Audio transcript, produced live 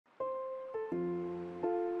I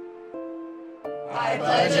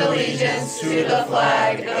pledge allegiance to the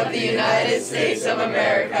flag of the United States of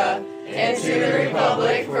America and to the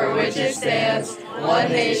republic for which it stands, one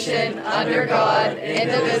nation, under God,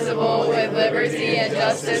 indivisible, with liberty and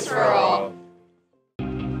justice for all.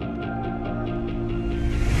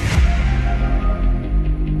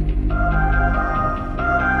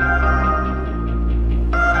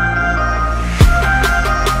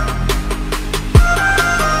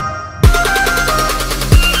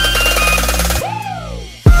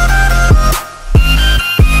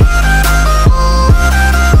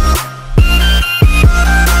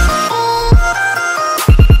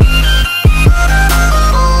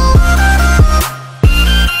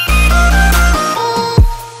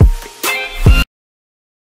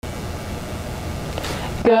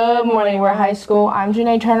 Good morning, we're high school. I'm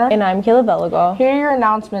Janae Turner. And I'm Kayla Bellegal. Here are your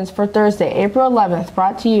announcements for Thursday, April 11th,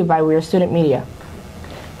 brought to you by We Are Student Media.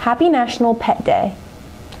 Happy National Pet Day.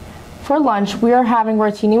 For lunch, we are having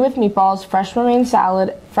rotini with meatballs, fresh romaine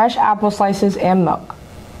salad, fresh apple slices, and milk.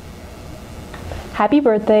 Happy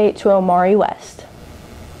birthday to Omari West.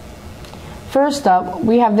 First up,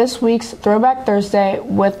 we have this week's Throwback Thursday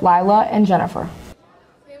with Lila and Jennifer.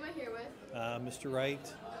 Who am I here with? Mr.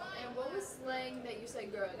 Wright. And what was slang that you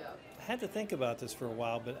said growing up? I had to think about this for a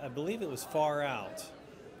while, but I believe it was far out,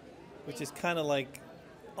 which is kind of like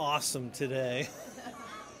awesome today.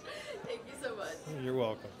 Thank you so much. You're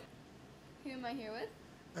welcome. Who am I here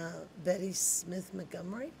with? Betty Smith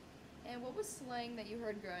Montgomery. And what was slang that you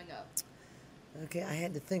heard growing up? Okay, I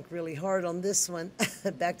had to think really hard on this one,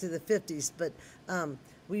 back to the 50s, but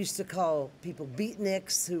we used to call people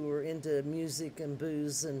beatniks who were into music and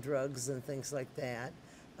booze and drugs and things like that.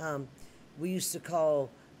 We used to call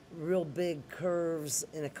real big curves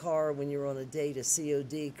in a car when you were on a date a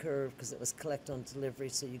COD curve because it was collect on delivery,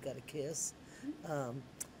 so you got a kiss.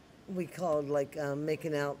 We called like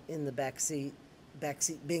making out in the backseat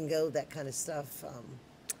bingo, that kind of stuff.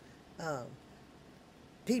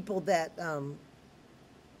 People that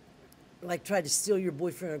like tried to steal your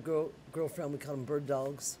boyfriend or girlfriend, we call them bird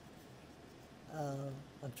dogs.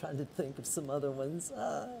 I'm trying to think of some other ones.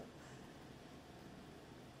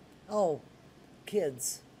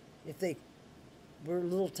 Kids. If they were a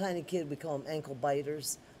little tiny kid, we call them ankle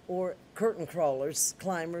biters. Or curtain crawlers,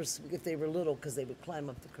 climbers, if they were little, because they would climb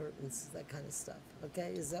up the curtains, that kind of stuff.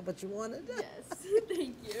 Okay, is that what you wanted? Yes,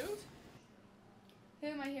 thank you. Who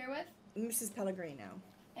am I here with? Mrs. Pellegrino.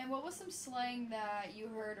 And what was some slang that you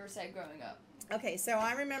heard or said growing up? Okay, so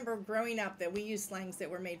I remember growing up that we used slangs that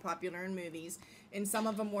were made popular in movies, and some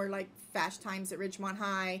of them were like Fast Times at Ridgemont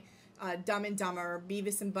High, Dumb and Dumber,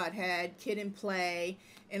 Beavis and Butthead, Kid and Play,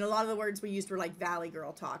 and a lot of the words we used were like Valley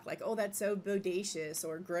Girl talk, like, oh, that's so bodacious,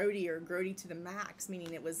 or grody to the max,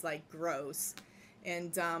 meaning it was like gross.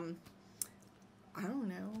 And I don't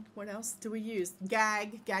know, what else do we use?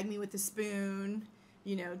 Gag me with a spoon,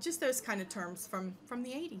 you know, just those kind of terms from the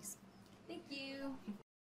 80s. Thank you.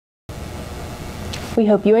 We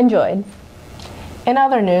hope you enjoyed. In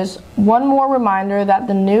other news, one more reminder that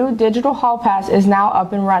the new digital hall pass is now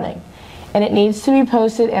up and running, and it needs to be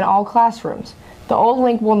posted in all classrooms. The old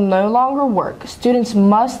link will no longer work. Students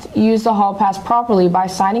must use the hall pass properly by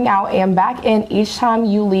signing out and back in each time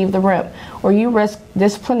you leave the room, or you risk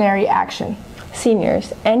disciplinary action.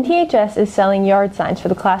 Seniors, NTHS is selling yard signs for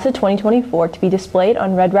the class of 2024 to be displayed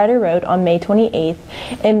on Red Rider Road on May 28th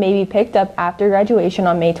and may be picked up after graduation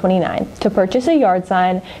on May 29th. To purchase a yard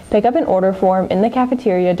sign, pick up an order form in the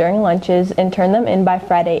cafeteria during lunches and turn them in by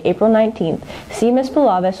Friday, April 19th. See Ms.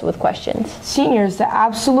 Palavis with questions. Seniors, the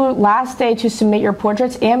absolute last day to submit your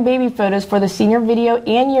portraits and baby photos for the senior video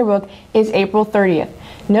and yearbook is April 30th.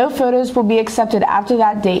 No photos will be accepted after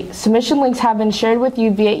that date. Submission links have been shared with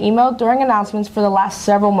you via email during announcements for the last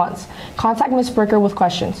several months. Contact Ms. Bricker with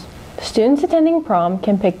questions. Students attending prom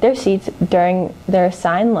can pick their seats during their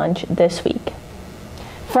assigned lunch this week.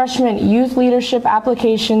 Freshman youth leadership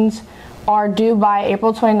applications are due by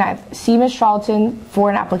April 29th. See Ms. Charlton for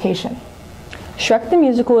an application. Shrek the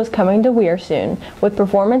Musical is coming to Weir soon, with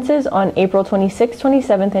performances on April 26th,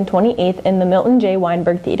 27th, and 28th in the Milton J.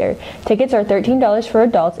 Weinberg Theater. Tickets are $13 for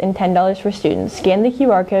adults and $10 for students. Scan the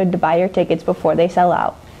QR code to buy your tickets before they sell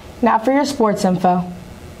out. Now for your sports info.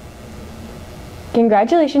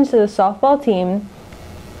 Congratulations to the softball team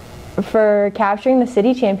for capturing the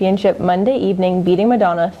city championship Monday evening, beating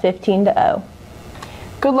Madonna 15-0.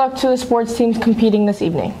 Good luck to the sports teams competing this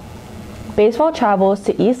evening. Baseball travels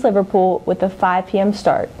to East Liverpool with a 5 p.m.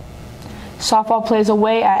 start. Softball plays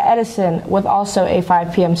away at Edison with also a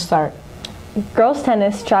 5 p.m. start. Girls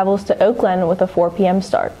tennis travels to Oak Glen with a 4 p.m.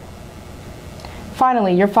 start.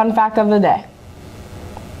 Finally, your fun fact of the day.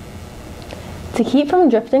 To keep from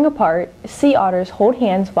drifting apart, sea otters hold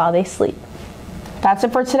hands while they sleep. That's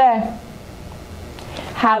it for today.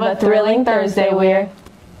 Have a thrilling Thursday, Weir.